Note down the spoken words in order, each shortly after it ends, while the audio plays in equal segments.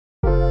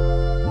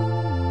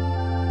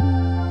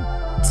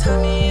Tell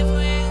me if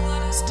we ain't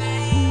gonna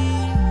stay.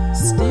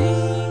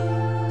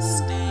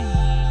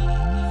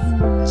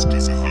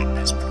 Skebza,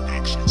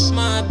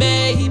 my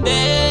baby.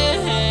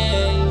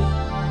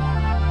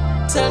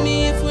 Tell me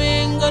if we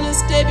ain't gonna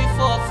stay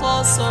before I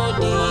fall so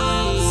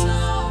deep.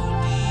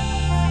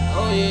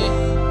 Oh yeah.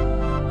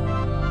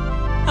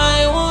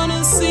 I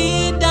wanna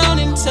sit down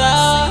and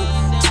talk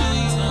to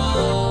you.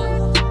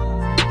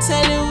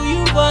 Tell you who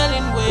you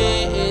ballin'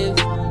 with.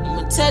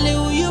 I'ma tell you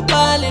who you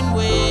ballin'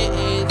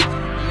 with.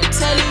 I'ma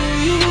tell you who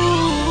you.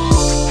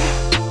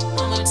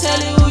 I'ma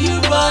tell you who you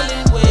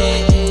ballin'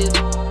 with.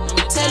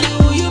 I'ma tell you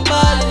who you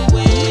ballin'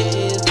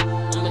 with.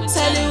 I'ma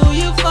tell you who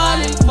you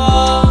fallin'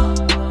 for.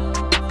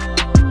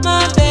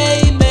 My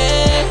baby,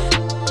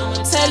 I'ma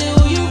tell you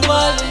who you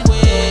ballin'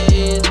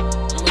 with.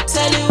 I'ma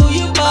tell you who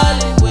you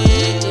ballin'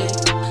 with.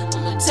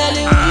 I'ma tell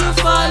you who you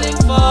fallin'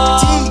 for.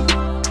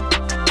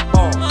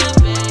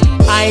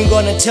 I ain't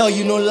gonna tell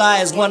you no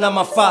lies, one of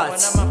my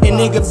thoughts. A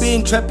nigga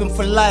been trapping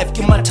for life,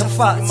 get my tough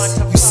thoughts.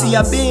 You see,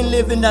 I been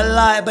living that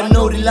lie, but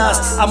no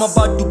relax. I'm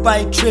about to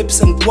buy trips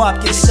and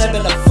guap, get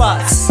 7 of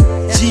thoughts.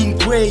 Jean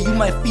Grey, you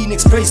my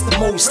phoenix, praise the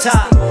most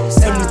high.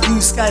 And with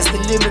you, sky's the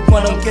limit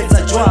when I'm gets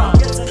a drop.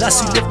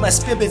 Plus you lift my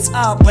spirits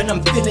up when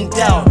I'm feeling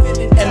down.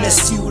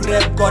 MSU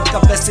rap, God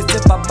capacity,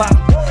 papa.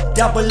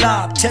 Double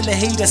up, tell the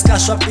haters,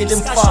 gosh, I'm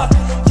feeling far.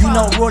 You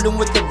now rolling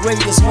with the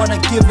greatest, wanna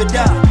give it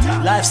up.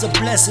 Life's a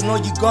blessing, all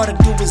you gotta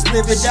do is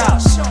live it up.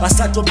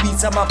 Basato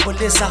beats, I'm a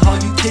police, how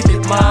you kill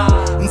it,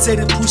 man. Instead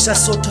of push, I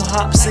so to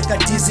hop, sick a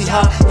dizzy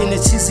hop. In a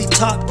cheesy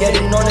top,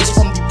 getting honest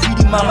from the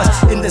pretty mamas.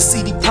 In the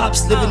city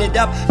pops, living it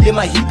up, live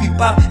my hippie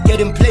pop.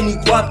 Getting plenty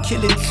guap,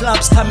 killing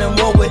clubs, come and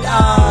roll with us.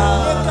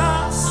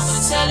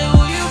 I'ma tell you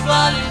who you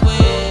ballin'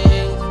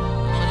 with.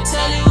 I'ma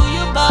tell you who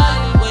you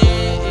ballin'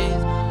 with.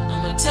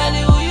 I'ma tell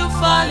you who you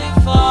fallin'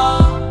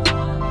 for.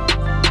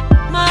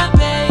 My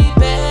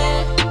baby,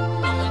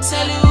 I'ma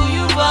tell you who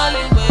you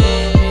ballin'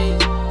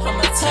 with.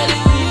 I'ma tell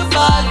you who you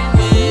ballin'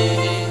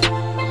 with.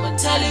 I'ma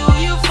tell you who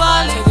you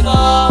fallin'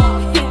 for.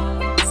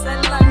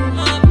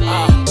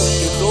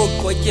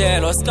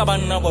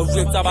 Skabana wa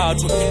reta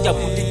batho ya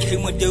buti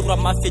khemo de rwa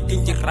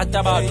mafeting ke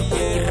rata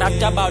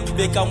batho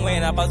be ka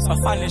mwena ba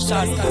tsafane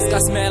shani ska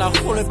smela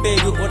hole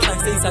baby o tla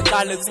say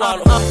ka le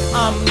tsalo.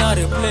 I'm not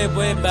a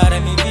playboy but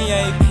I'm a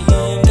VIP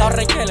ka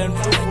rekela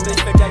ntlo le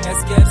feta ya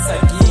Skebza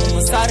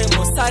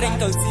mosare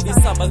nka utsibi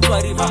sa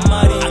batswari ba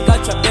mari aka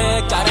tshwabe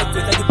ka re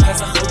twetsa di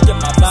phasa gote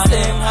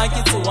mabane ha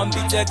ke tsowa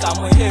mbitse ka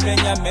mo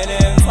helenya mele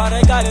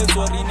fare ka le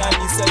zorina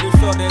ni se le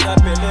hlore la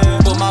pele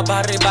bo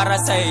mabare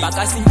barasai ba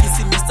ka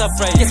sinkisi Mr.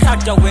 Fresh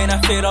when I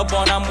feel up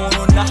on a moon,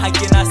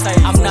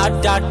 I'm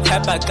not that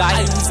type of guy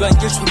who's going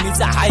to shoot me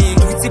to high.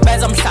 It's the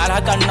best I'm shot,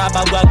 I can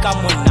never work.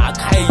 I'm on that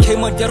high.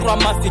 Came on the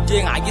Rama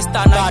fitting, I just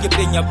stand out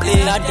in your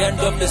plane at the end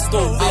of the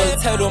story. I'll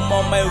tell them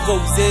on my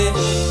rose.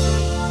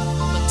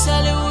 I'ma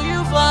tell you who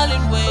you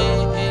ballin'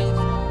 with.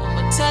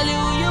 I'ma tell you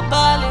who you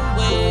ballin'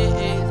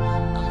 with.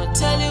 I'ma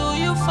tell you who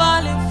you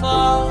fallin'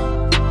 for.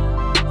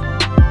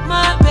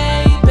 My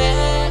baby,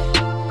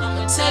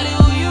 I'ma tell you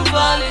who you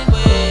ballin'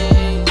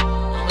 with.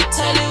 I'ma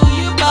tell you who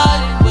you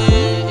ballin'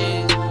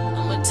 with.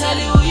 I'ma tell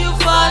you who you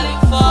fallin'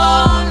 for.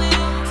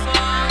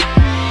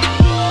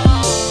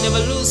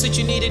 Never lose what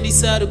you need and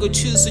decide to go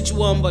choose what you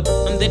want. But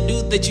I'm that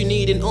dude that you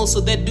need and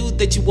also that dude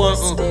that you want.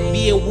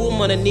 Be a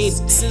woman I need,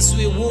 since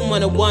we're a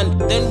woman I want.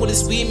 Then with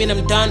this women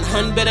I'm done,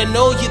 hun. Better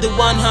know you're the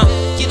one, huh?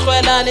 Get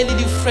right on any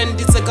different,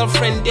 it's a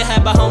girlfriend. They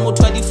have a homo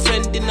to a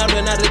different, and I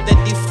run out of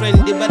that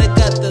different. But I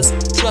got this,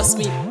 trust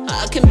me.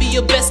 I can be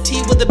your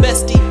bestie with the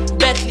bestie.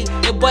 Bentley,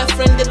 your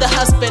boyfriend and the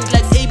husband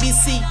like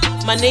ABC.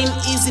 My name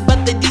easy,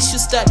 but the dish you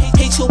start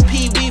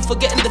H.O.P. We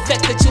forgetting the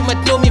fact that you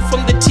might know me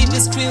from the TV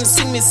screen.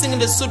 Sing me singing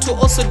the Soto,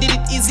 also did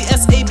it easy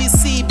as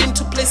ABC. Been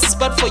to places,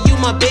 but for you,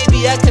 my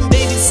baby, I can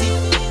babysit.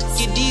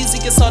 Get easy,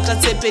 get sort of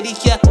tepedi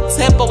here.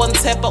 Tepa one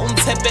tepa,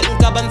 tepet, and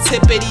gaban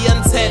tepedi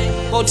and tep.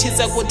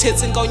 Botiza go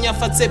tits and go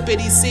nyafa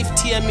tepedi.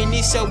 Safety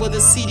ammunition with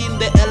a CD in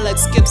the L like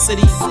Skebza.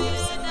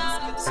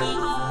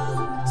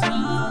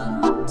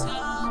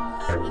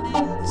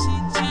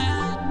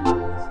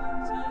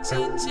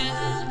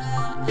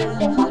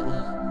 Chicha.